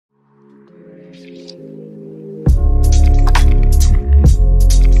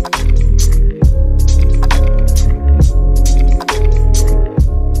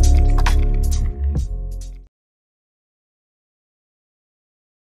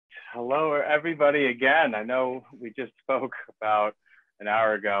Hello, everybody, again. I know we just spoke about an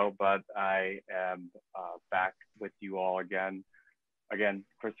hour ago, but I am back with you all again. Again,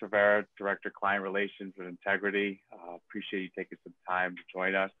 Chris Rivera, Director Client Relations with Integrity. Appreciate you taking some time to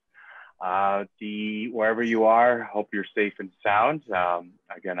join us. Wherever you are, hope you're safe and sound.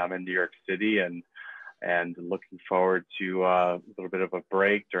 Again, I'm in New York City and looking forward to a little bit of a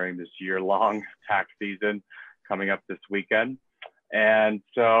break during this year-long tax season coming up this weekend. And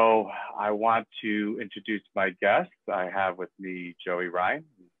so I want to introduce my guest. I have with me Joey Ryan,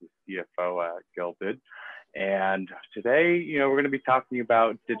 who's the CFO at Gilded. And today, we're going to be talking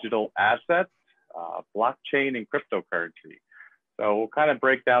about digital assets, blockchain, and cryptocurrency. So we'll kind of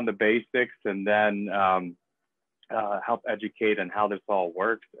break down the basics and then help educate on how this all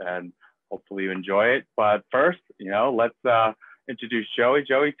works, and hopefully you enjoy it. But first, let's introduce Joey.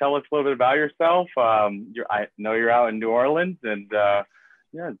 Joey, tell us a little bit about yourself. I know you're out in New Orleans, and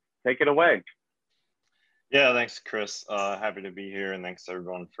take it away. Yeah, thanks, Chris. Happy to be here, and thanks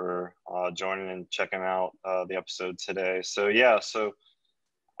everyone for joining and checking out the episode today. So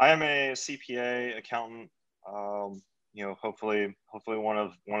I am a CPA accountant. Hopefully one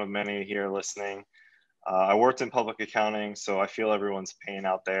of many here listening. I worked in public accounting, so I feel everyone's pain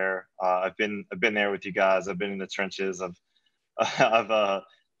out there. I've been there with you guys. I've been in the trenches. I've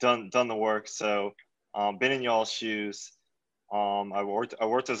done the work. So been in y'all's shoes. I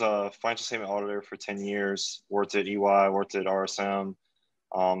worked as a financial statement auditor for 10 years. Worked at EY. Worked at RSM.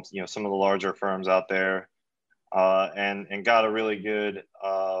 Some of the larger firms out there, and got a really good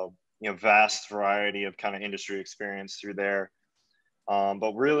vast variety of kind of industry experience through there.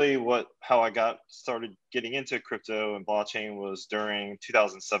 But really how I got started getting into crypto and blockchain was during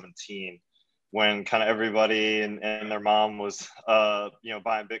 2017, when kind of everybody and their mom was,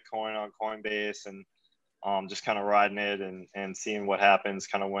 buying Bitcoin on Coinbase and just kind of riding it and seeing what happens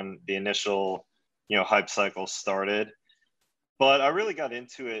kind of when the initial, hype cycle started. But I really got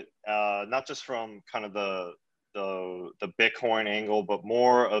into it, not just from kind of the Bitcoin angle, but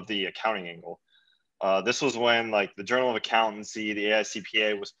more of the accounting angle. This was when like the Journal of Accountancy, the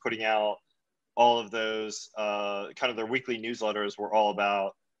AICPA was putting out all of those kind of their weekly newsletters were all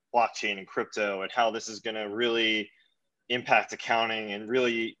about blockchain and crypto and how this is going to really impact accounting and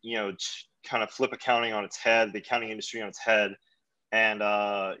really, kind of flip accounting on its head, the accounting industry on its head, and,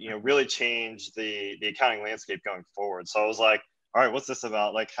 really change the accounting landscape going forward. So I was like, all right, what's this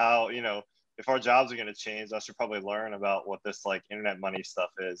about? Like how, if our jobs are going to change, I should probably learn about what this like internet money stuff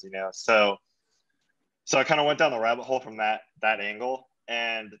is, So I kind of went down the rabbit hole from that angle.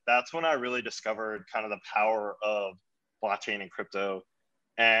 And that's when I really discovered kind of the power of blockchain and crypto,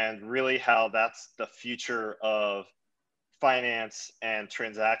 and really how that's the future of finance and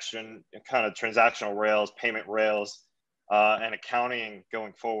transactional rails, payment rails, and accounting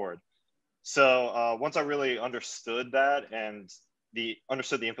going forward. So once I really understood that and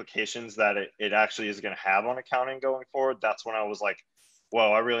understood the implications that it actually is going to have on accounting going forward, that's when I was like,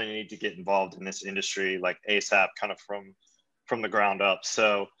 whoa, I really need to get involved in this industry like ASAP, kind of from the ground up.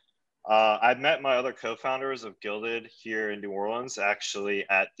 So I met my other co-founders of Gilded here in New Orleans, actually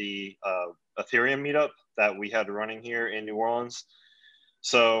at the Ethereum meetup that we had running here in New Orleans.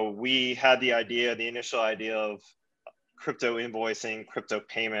 So we had the initial idea of crypto invoicing, crypto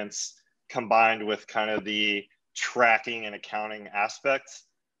payments, combined with kind of the tracking and accounting aspects.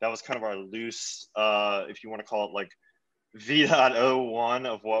 That was kind of our loose, if you want to call it like V.01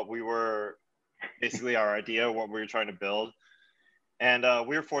 of what we were, basically our idea, what we were trying to build. And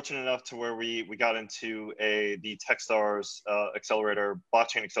we were fortunate enough to where we got into the Techstars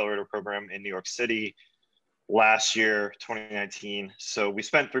blockchain accelerator program in New York City last year, 2019. So we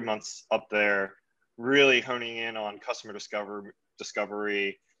spent 3 months up there really honing in on customer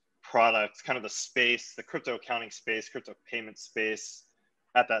discovery, products, kind of the space, the crypto accounting space, crypto payment space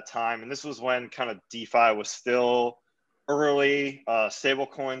at that time. And this was when kind of DeFi was still early, stable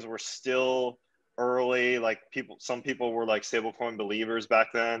coins were still early. Like some people were like stablecoin believers back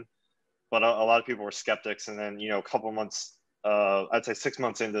then, but a lot of people were skeptics. And then, a couple months, I'd say 6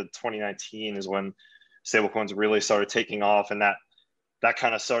 months into 2019 is when stablecoins really started taking off. And that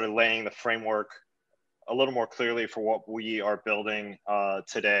kind of started laying the framework a little more clearly for what we are building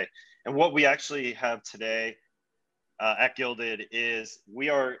today. And what we actually have today at Gilded is we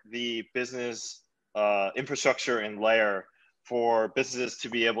are the business infrastructure and layer for businesses to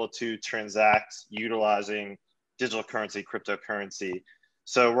be able to transact utilizing digital currency, cryptocurrency.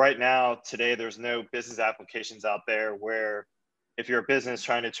 So right now, today, there's no business applications out there where if you're a business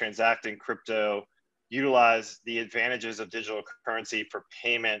trying to transact in crypto, utilize the advantages of digital currency for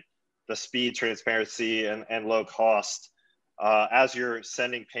payment, the speed, transparency, and low cost, as you're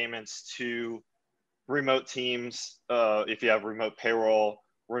sending payments to remote teams, if you have remote payroll,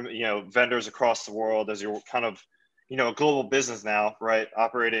 vendors across the world, as you're kind of, a global business now, right?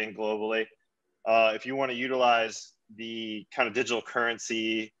 Operating globally. If you want to utilize the kind of digital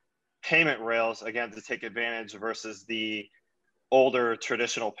currency payment rails, again, to take advantage versus the older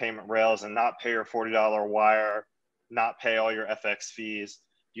traditional payment rails and not pay your $40 wire, not pay all your FX fees,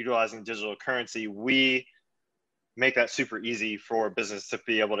 utilizing digital currency, we make that super easy for a business to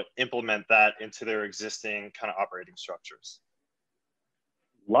be able to implement that into their existing kind of operating structures.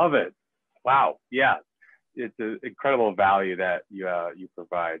 Love it. Wow. Yeah. It's an incredible value that you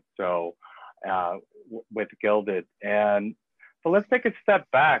provide. So with Guilded. And so let's take a step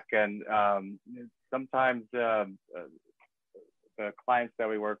back. And sometimes the clients that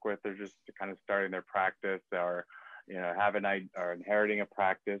we work with are just kind of starting their practice, or are inheriting a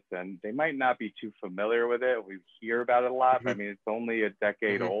practice, and they might not be too familiar with it. We hear about it a lot. I mean, it's only a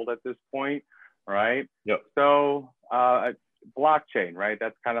decade old at this point, right? Yep. So blockchain, right?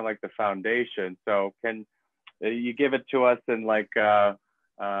 That's kind of like the foundation. So can you give it to us in like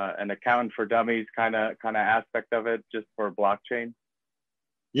an accountant for dummies kind of aspect of it, just for blockchain?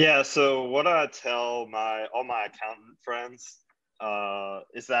 Yeah. So what I tell all my accountant friends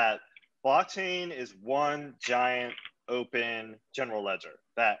is that blockchain is one giant open general ledger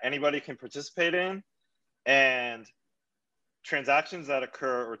that anybody can participate in, and transactions that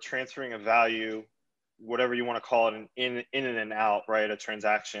occur or transferring a value, whatever you want to call it, in and out, right? A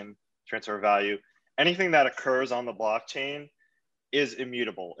transaction, transfer of value, anything that occurs on the blockchain is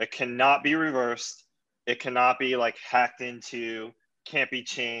immutable. It cannot be reversed. It cannot be like hacked into, can't be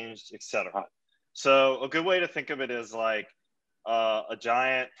changed, etc. So a good way to think of it is like a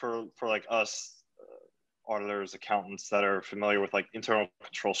giant, for like us auditors, accountants that are familiar with like internal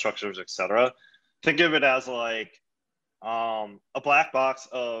control structures, etc. Think of it as like a black box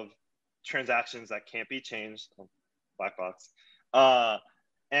of transactions that can't be changed. Black box.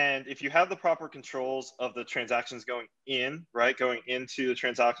 And if you have the proper controls of the transactions going in, right, going into the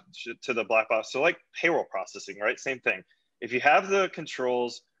transaction to the black box, so like payroll processing, right, same thing. If you have the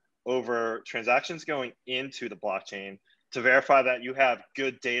controls over transactions going into the blockchain to verify that you have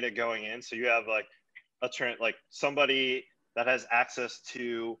good data going in, so you have like like somebody that has access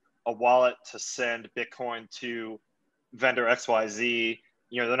to a wallet to send Bitcoin to vendor XYZ,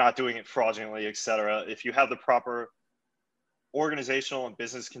 they're not doing it fraudulently, et cetera. If you have the proper organizational and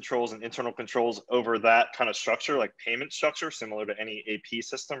business controls and internal controls over that kind of structure, like payment structure, similar to any AP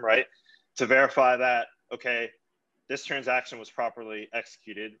system, right? To verify that, okay, this transaction was properly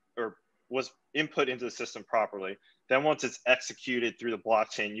executed or was input into the system properly. Then once it's executed through the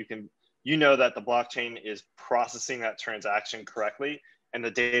blockchain, you know that the blockchain is processing that transaction correctly, and the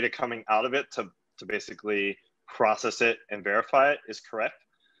data coming out of it to basically process it and verify it is correct.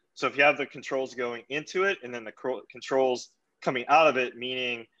 So if you have the controls going into it and then the controls coming out of it,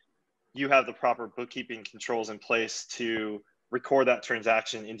 meaning you have the proper bookkeeping controls in place to record that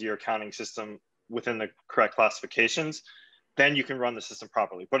transaction into your accounting system within the correct classifications, then you can run the system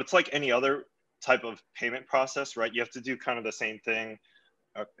properly. But it's like any other type of payment process, right? You have to do kind of the same thing,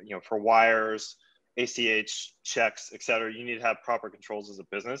 for wires, ACH, checks, et cetera. You need to have proper controls as a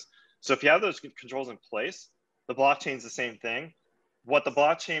business. So if you have those controls in place, the blockchain is the same thing. What the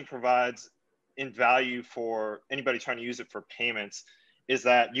blockchain provides in value for anybody trying to use it for payments is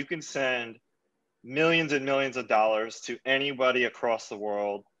that you can send millions and millions of dollars to anybody across the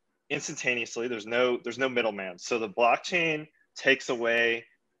world instantaneously. There's no middleman. So the blockchain takes away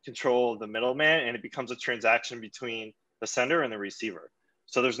control of the middleman, and it becomes a transaction between the sender and the receiver.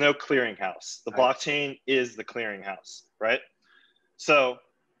 So there's no clearinghouse. The blockchain is the clearinghouse, right? So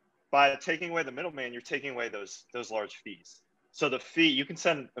by taking away the middleman, you're taking away those large fees. So the fee, you can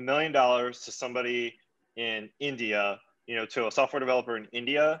send $1 million to somebody in India, to a software developer in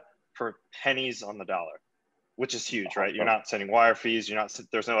India for pennies on the dollar, which is huge, right? You're not sending wire fees.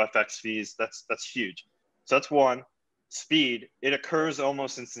 There's no FX fees. That's huge. So that's one. Speed, it occurs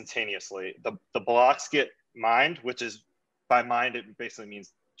almost instantaneously. The blocks get mined, which is, by mined, it basically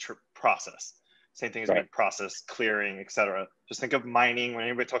means process. Same thing as being processed, clearing, et cetera. Just think of mining. When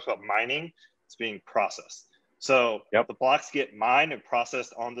anybody talks about mining, it's being processed. So the blocks get mined and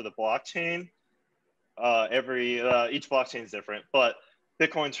processed onto the blockchain. Each blockchain is different, but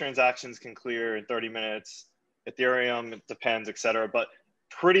Bitcoin transactions can clear in 30 minutes. Ethereum, it depends, et cetera, but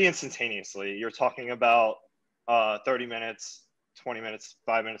pretty instantaneously. You're talking about 30 minutes, 20 minutes,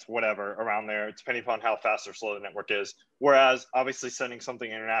 5 minutes, whatever, around there, depending upon how fast or slow the network is. Whereas obviously sending something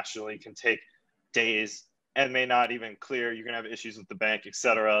internationally can take days and may not even clear. You're going to have issues with the bank, et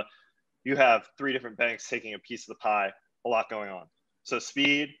cetera. You have 3 different banks taking a piece of the pie. a lot going on. So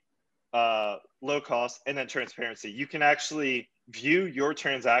speed, low cost, and then transparency. You can actually view your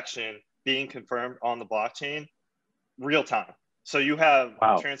transaction being confirmed on the blockchain real time. So you have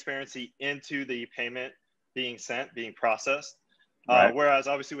transparency into the payment being sent, being processed. Whereas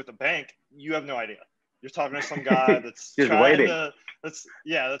obviously with the bank, you have no idea. You're talking to some guy that's trying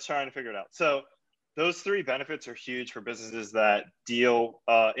to figure it out. So those three benefits are huge for businesses that deal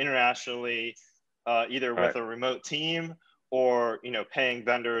internationally, either with a remote team or, you know, paying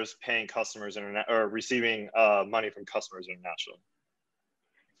vendors, paying customers, or receiving money from customers internationally.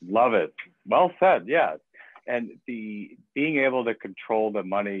 Love it. Well said. Yeah. And being able to control the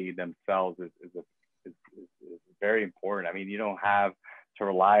money themselves is very important. I mean, you don't have to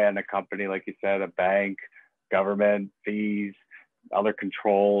rely on a company, like you said, a bank, government, fees, other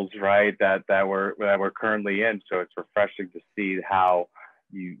controls, right? That we're currently in. So it's refreshing to see how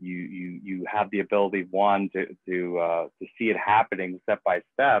you have the ability, one, to see it happening step by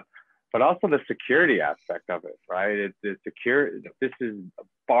step, but also the security aspect of it, right? This is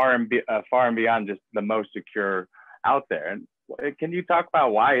far and beyond just the most secure out there. And can you talk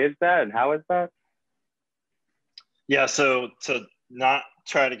about why is that and how is that? Yeah, so to not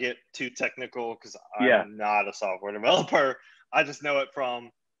try to get too technical, because I'm not a software developer, I just know it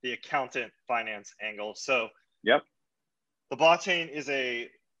from the accountant finance angle. So the blockchain is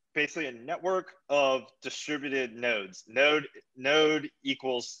basically a network of distributed nodes. Node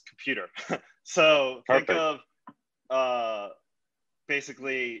equals computer. So think of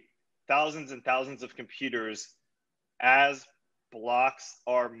basically thousands and thousands of computers. As blocks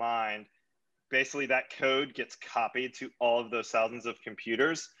are mined, basically that code gets copied to all of those thousands of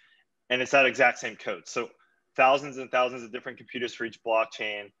computers, and it's that exact same code. So thousands and thousands of different computers for each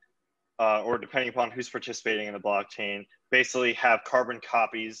blockchain, or depending upon who's participating in the blockchain, basically have carbon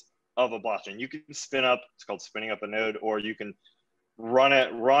copies of a blockchain. You can it's called spinning up a node, or you can run a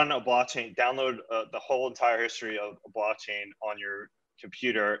blockchain, download the whole entire history of a blockchain on your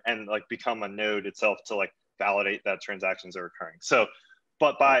computer and like become a node itself to like validate that transactions are occurring. So,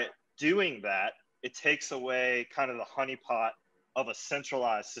 but by doing that, it takes away kind of the honeypot of a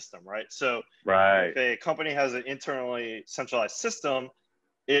centralized system, right? So if a company has an internally centralized system,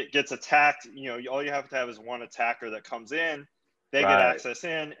 it gets attacked, you know, all you have to have is one attacker that comes in, they get access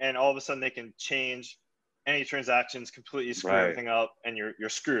in, and all of a sudden they can change any transactions, completely screw everything up, and you're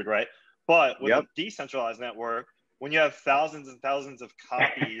screwed, right? But with a decentralized network, when you have thousands and thousands of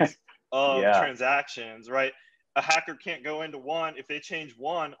copies of transactions, right? A hacker can't go into one. If they change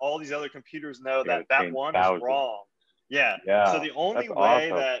one, all these other computers know that one is wrong. So the only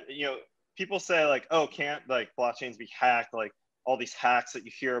way that, you know, people say like, oh, can't like blockchains be hacked? Like all these hacks that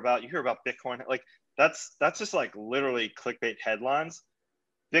you hear about Bitcoin. Like that's just like literally clickbait headlines.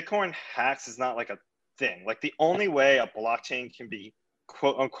 Bitcoin hacks is not like a thing. Like the only way a blockchain can be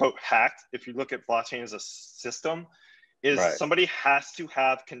quote unquote hacked, if you look at blockchain as a system, is somebody has to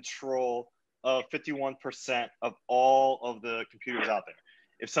have control of 51% of all of the computers out there.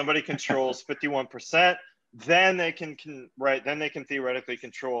 If somebody controls 51%, then they can theoretically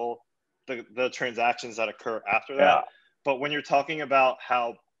control the transactions that occur after that. But when you're talking about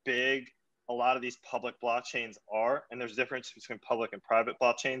how big a lot of these public blockchains are, and there's a difference between public and private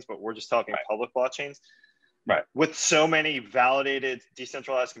blockchains, but we're just talking public blockchains. With so many validated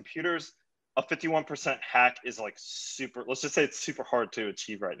decentralized computers, a 51% hack is like super, let's just say it's super hard to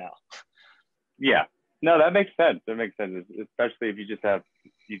achieve right now. Yeah, no, that makes sense. That makes sense, especially if you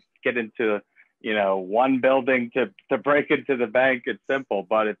get into, you know, one building to break into the bank, it's simple.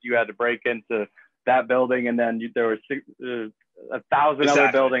 But if you had to break into that building and then there were 1,000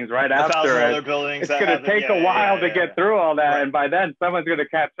 other buildings right after it, it's going to take a while to get through all that. And by then someone's going to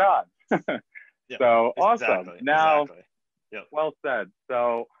catch on. So awesome. Now, well said.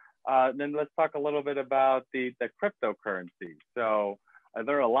 So then let's talk a little bit about the cryptocurrency. So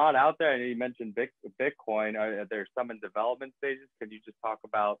there are a lot out there. And you mentioned Bitcoin. Are there some in development stages? Can you just talk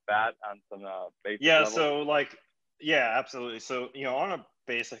about that on some basic level? So like, absolutely. So, you know, on a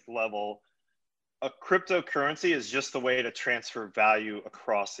basic level, a cryptocurrency is just a way to transfer value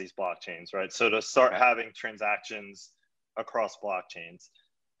across these blockchains, right? So to start having transactions across blockchains.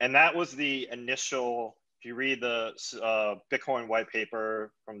 And that was the initial, if you read the Bitcoin white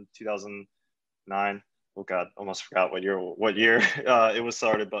paper from 2009, oh God, almost forgot what year it was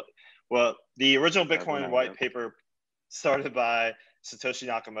started, but the original Bitcoin white paper started by Satoshi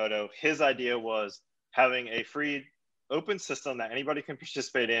Nakamoto. His idea was having a free open system that anybody can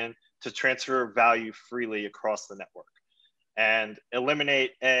participate in to transfer value freely across the network and it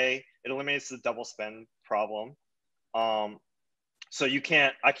eliminates the double spend problem. So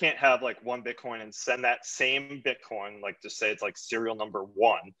I can't have like one Bitcoin and send that same Bitcoin, like just say it's like serial number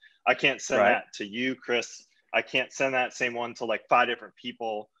 1. I can't send Right. that to you, Chris. I can't send that same one to like 5 different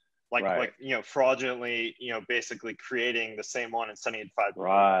people, like, you know, fraudulently, you know, basically creating the same one and sending it to 5 people.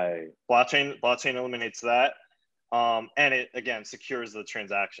 Right. Blockchain eliminates that. And it, again, secures the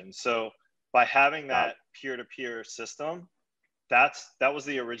transaction. So by having that peer-to-peer system, that was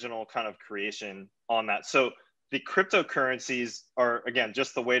the original kind of creation on that. So the cryptocurrencies are, again,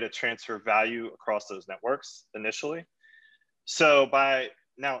 just the way to transfer value across those networks initially. So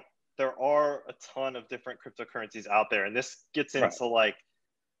now there are a ton of different cryptocurrencies out there, and this gets into like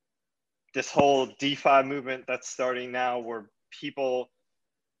this whole DeFi movement that's starting now, where people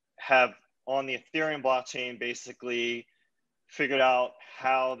have on the Ethereum blockchain basically figured out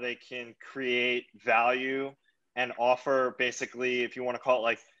how they can create value and offer, basically, if you want to call it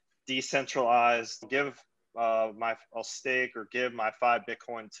like decentralized, I'll stake or give my 5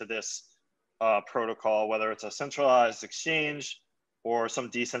 Bitcoin to this protocol, whether it's a centralized exchange or some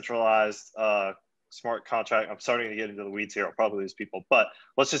decentralized smart contract. I'm starting to get into the weeds here. I'll probably lose people, but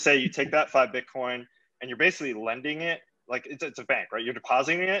let's just say you take that 5 Bitcoin and you're basically lending it, like it's a bank, right? You're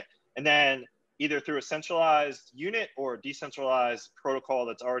depositing it, and then either through a centralized unit or a decentralized protocol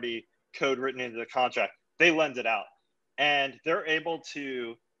that's already code written into the contract, they lend it out. And they're able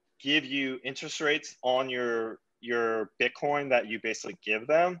to give you interest rates on your Bitcoin that you basically give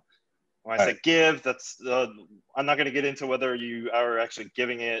them. When I say give, that's I'm not going to get into whether you are actually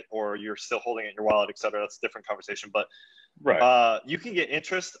giving it or you're still holding it in your wallet, et cetera. That's a different conversation. But you can get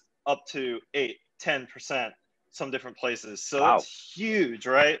interest up to 8-10% some different places. So it's huge,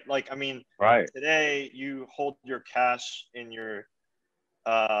 right? Like, I mean, today you hold your cash in your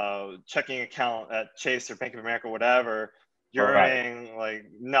checking account at Chase or Bank of America, whatever, you're earning like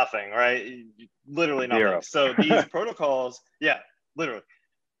nothing, right? Literally nothing. Zero. So these protocols, literally,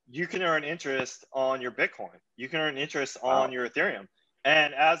 you can earn interest on your Bitcoin. You can earn interest on your Ethereum.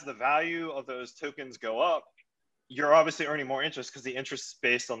 And as the value of those tokens go up, you're obviously earning more interest because the interest is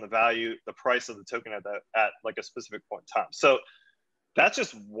based on the value, the price of the token at like a specific point in time. So that's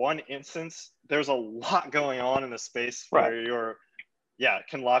just one instance. There's a lot going on in the space where you're,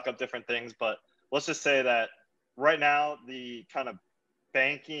 can lock up different things. But let's just say that right now, the kind of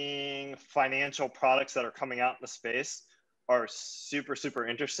banking, financial products that are coming out in the space are super, super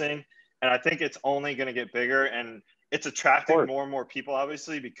interesting. And I think it's only going to get bigger, and it's attracting more and more people,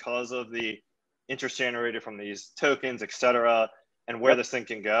 obviously, because of the interest generated from these tokens, et cetera, and where this thing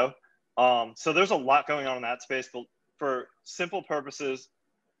can go. So there's a lot going on in that space, but for simple purposes,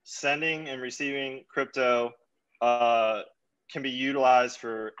 sending and receiving crypto can be utilized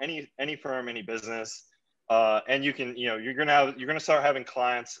for any firm, any business. And you can, you're going to start having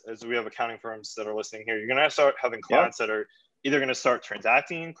clients, as we have accounting firms that are listening here. You're going to start having clients that are either going to start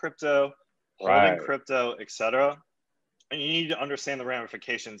transacting in crypto, holding crypto, et cetera. And you need to understand the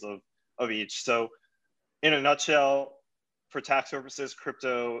ramifications of each. So in a nutshell, for tax purposes,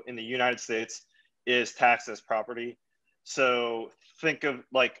 crypto in the United States is taxed as property. So think of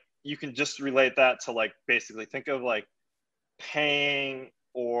like, you can just relate that to like, basically think of like paying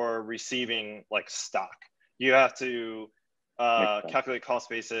or receiving like stock. You have to calculate cost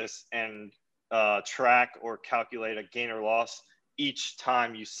basis and track or calculate a gain or loss each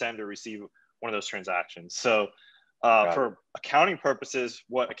time you send or receive one of those transactions. So for accounting purposes,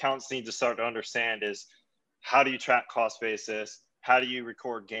 what accountants need to start to understand is, how do you track cost basis? How do you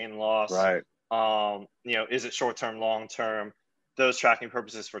record gain loss? Is it short-term, long-term? Those tracking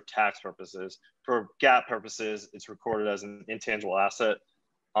purposes for tax purposes. For GAAP purposes, it's recorded as an intangible asset.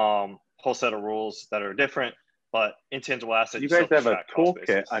 Whole set of rules that are different, but intangible asset. You guys have a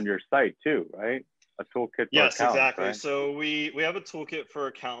toolkit on your site too, right? A toolkit. Yes, exactly. Right? So we have a toolkit for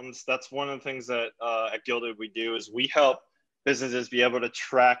accountants. That's one of the things that at Gilded we do, is we help businesses be able to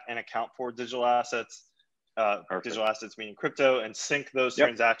track and account for digital assets. Digital assets meaning crypto, and sync those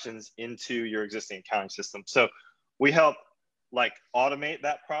transactions into your existing accounting system. So we help like automate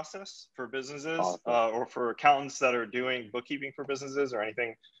that process for businesses or for accountants that are doing bookkeeping for businesses or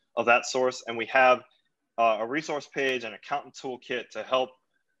anything of that source. And we have a resource page and accountant toolkit to help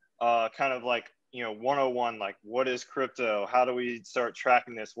kind of like, 101, like what is crypto? How do we start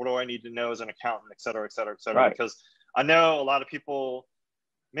tracking this? What do I need to know as an accountant, et cetera, et cetera, et cetera. Because I know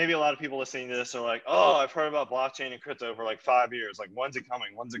maybe a lot of people listening to this are like, oh, I've heard about blockchain and crypto for like 5 years. Like, when's it coming?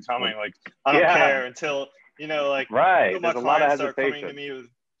 When's it coming? Like, I don't care until, like, my clients start coming to me with,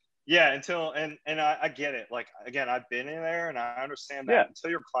 and I get it. Like, again, I've been in there and I understand that until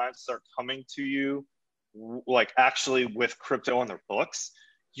your clients start coming to you, like actually with crypto on their books,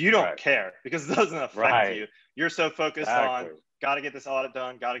 you don't care because it doesn't affect you. You're so focused on got to get this audit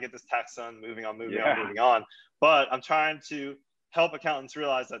done, got to get this tax done, moving on, Yeah. moving on. But I'm trying to help accountants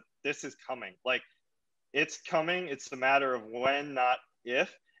realize that this is coming. Like, it's coming. It's a matter of when, not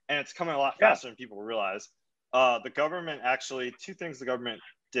if, and it's coming a lot faster than people realize. The government actually, two things the government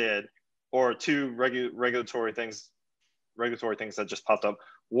did, or two regulatory things that just popped up.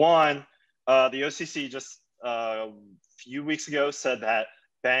 One, the OCC just a few weeks ago said that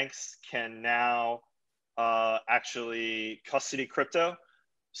banks can now actually custody crypto.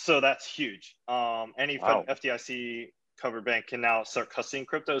 So that's huge. Any FDIC covered bank can now start custodying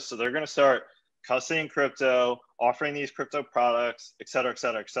crypto. So they're going to start custodying crypto, offering these crypto products, et cetera, et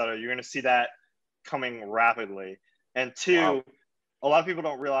cetera, et cetera. You're going to see that coming rapidly. And two, a lot of people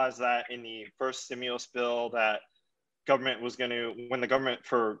don't realize that in the first stimulus bill that government was going to, when the government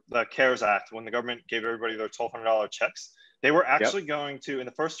for the CARES Act, when the government gave everybody their $1,200 checks, they were actually going to, in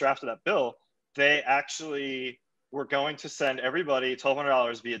the first draft of that bill, they actually were going to send everybody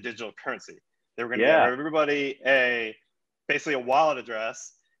 $1,200 via digital currency. They were going to give everybody basically a wallet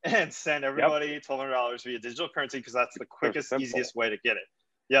address and send everybody $1,200 via digital currency because that's the quickest, easiest way to get it.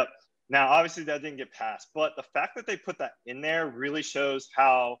 Yep. Now, obviously, that didn't get passed, but the fact that they put that in there really shows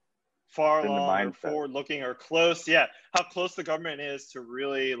how far along or forward-looking or close, how close the government is to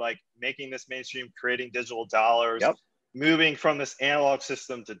really like making this mainstream, creating digital dollars, moving from this analog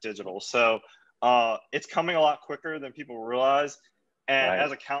system to digital. So it's coming a lot quicker than people realize. And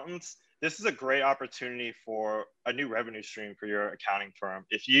as accountants, this is a great opportunity for a new revenue stream for your accounting firm.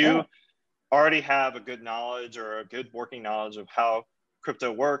 If you already have a good knowledge or a good working knowledge of how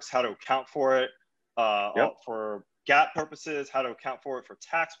crypto works, how to account for it for GAAP purposes, how to account for it for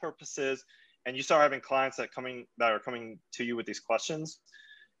tax purposes, and you start having clients that are coming to you with these questions,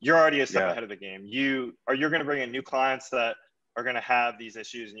 you're already a step ahead of the game. You're going to bring in new clients that are going to have these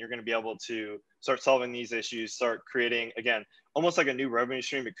issues, and you're going to be able to start solving these issues, start creating, again, almost like a new revenue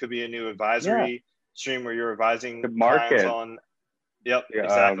stream. It could be a new advisory stream where you're advising clients on.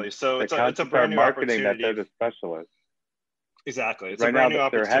 Exactly. So it's a brand new marketing opportunity. that they're the specialists. Exactly. It's a brand new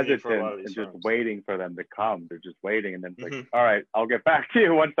opportunity for a lot of these and firms. just waiting for them to come. They're just waiting, and then it's like, all right, I'll get back to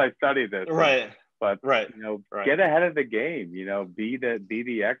you once I study this. But get ahead of the game. Be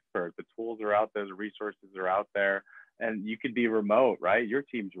the expert. The tools are out there. The resources are out there, and you could be remote, right? Your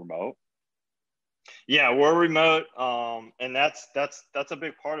team's remote. Yeah, we're remote, and that's a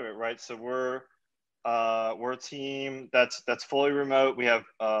big part of it, right? So we're a team that's fully remote. We have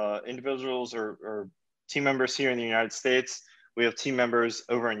individuals or team members here in the United States. We have team members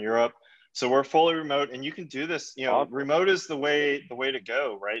over in Europe. So we're fully remote, and you can do this. Remote is the way to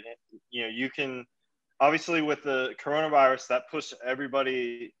go, right? You can, obviously with the coronavirus, that pushed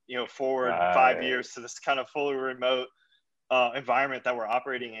everybody forward 5 years to this kind of fully remote environment that we're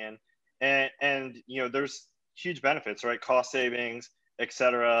operating in, and there's huge benefits, right? Cost savings, et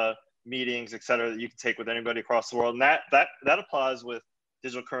cetera, meetings, et cetera, that you can take with anybody across the world, and that applies with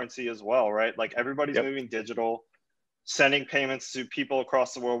digital currency as well, right? Like everybody's moving digital, sending payments to people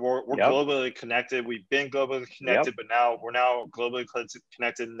across the world. We're globally connected. We've been globally connected, but now we're globally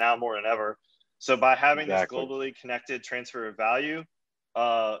connected now more than ever. So by having this globally connected transfer of value,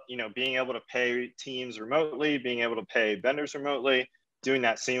 being able to pay teams remotely, being able to pay vendors remotely, doing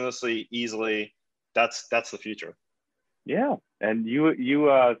that seamlessly, easily, that's the future. Yeah, and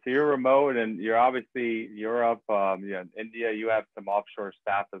so you're remote, and you're obviously Europe, in India. You have some offshore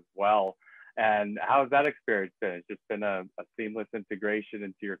staff as well. And how's that experience been? It's just been a seamless integration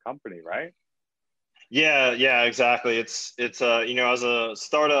into your company, right? Yeah, exactly. It's as a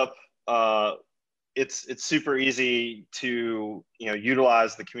startup, it's super easy to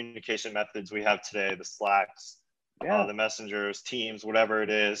utilize the communication methods we have today, the Slacks, the Messengers, Teams, whatever it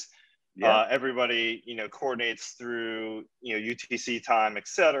is. Everybody coordinates through UTC time,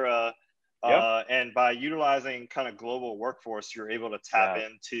 etc. And by utilizing kind of global workforce, you're able to tap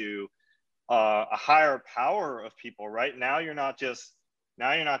into a higher power of people. Right now, you're not just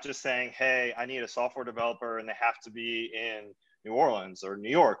saying, hey, I need a software developer and they have to be in New Orleans or New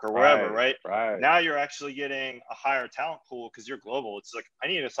York or wherever, right? Now you're actually getting a higher talent pool because you're global. It's like, I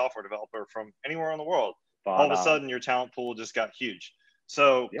need a software developer from anywhere in the world. All of a sudden, your talent pool just got huge.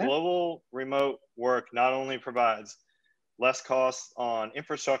 So global remote work not only provides less costs on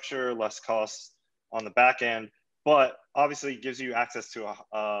infrastructure, less costs on the back end, but obviously gives you access to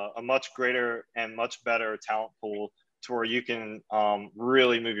a much greater and much better talent pool to where you can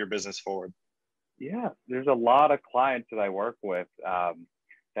really move your business forward. Yeah, there's a lot of clients that I work with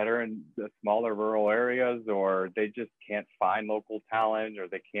that are in the smaller rural areas, or they just can't find local talent, or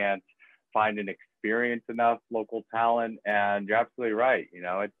they can't find an experienced enough local talent. And you're absolutely right.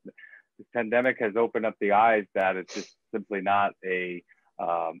 this pandemic has opened up the eyes that it's just simply not a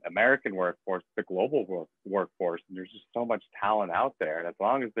American workforce, it's a global workforce, and there's just so much talent out there. And as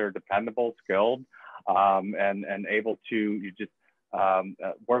long as they're dependable, skilled, and able to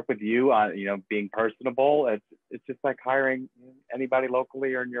work with you on, being personable, it's just like hiring anybody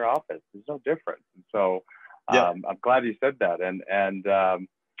locally or in your office. There's no difference. And so I'm glad you said that.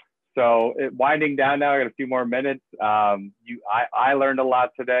 So winding down now, I got a few more minutes. I learned a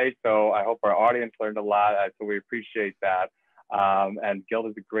lot today, so I hope our audience learned a lot. So we appreciate that. And Guild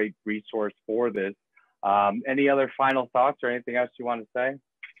is a great resource for this. Any other final thoughts or anything else you want to say?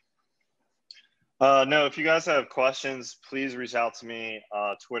 No, if you guys have questions, please reach out to me.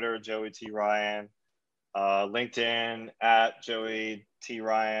 Twitter, Joey T. Ryan. LinkedIn, at Joey T.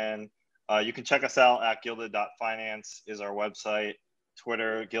 Ryan. You can check us out at gilded.finance is our website.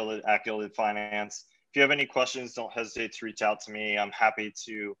 Twitter, Gilded, at Gilded Finance. If you have any questions, don't hesitate to reach out to me. I'm happy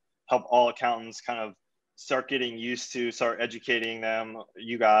to help all accountants kind of start educating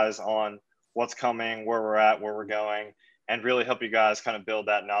you guys on what's coming, where we're at, where we're going, and really help you guys kind of build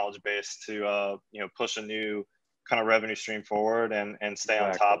that knowledge base to, push a new kind of revenue stream forward and stay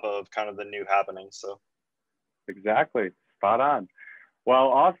on top of kind of the new happenings. So. Exactly. Spot on. Well,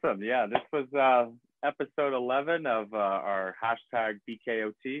 awesome. Yeah, this was episode 11 of our hashtag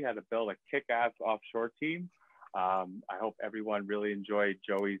BKOT, how to build a kick-ass offshore team. I hope everyone really enjoyed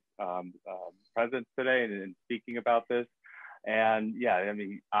Joey's presence today and speaking about this. And yeah, I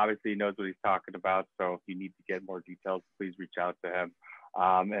mean, obviously he knows what he's talking about. So if you need to get more details, please reach out to him.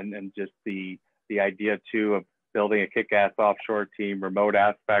 And just the idea too of building a kick-ass offshore team, remote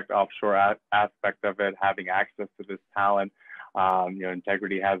aspect, offshore aspect of it, having access to this talent.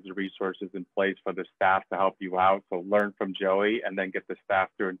 Integrity has the resources in place for the staff to help you out. So learn from Joey and then get the staff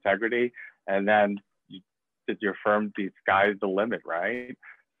through Integrity. And then your firm, the sky's the limit, right?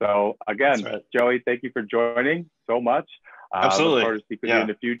 So again, right. Joey, thank you for joining so much. Absolutely. Look forward to speaking with you in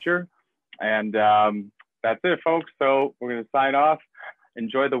the future. And that's it, folks. So we're going to sign off.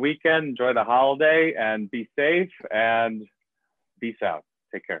 Enjoy the weekend, enjoy the holiday, and be safe and peace out.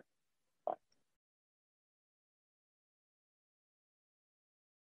 Take care.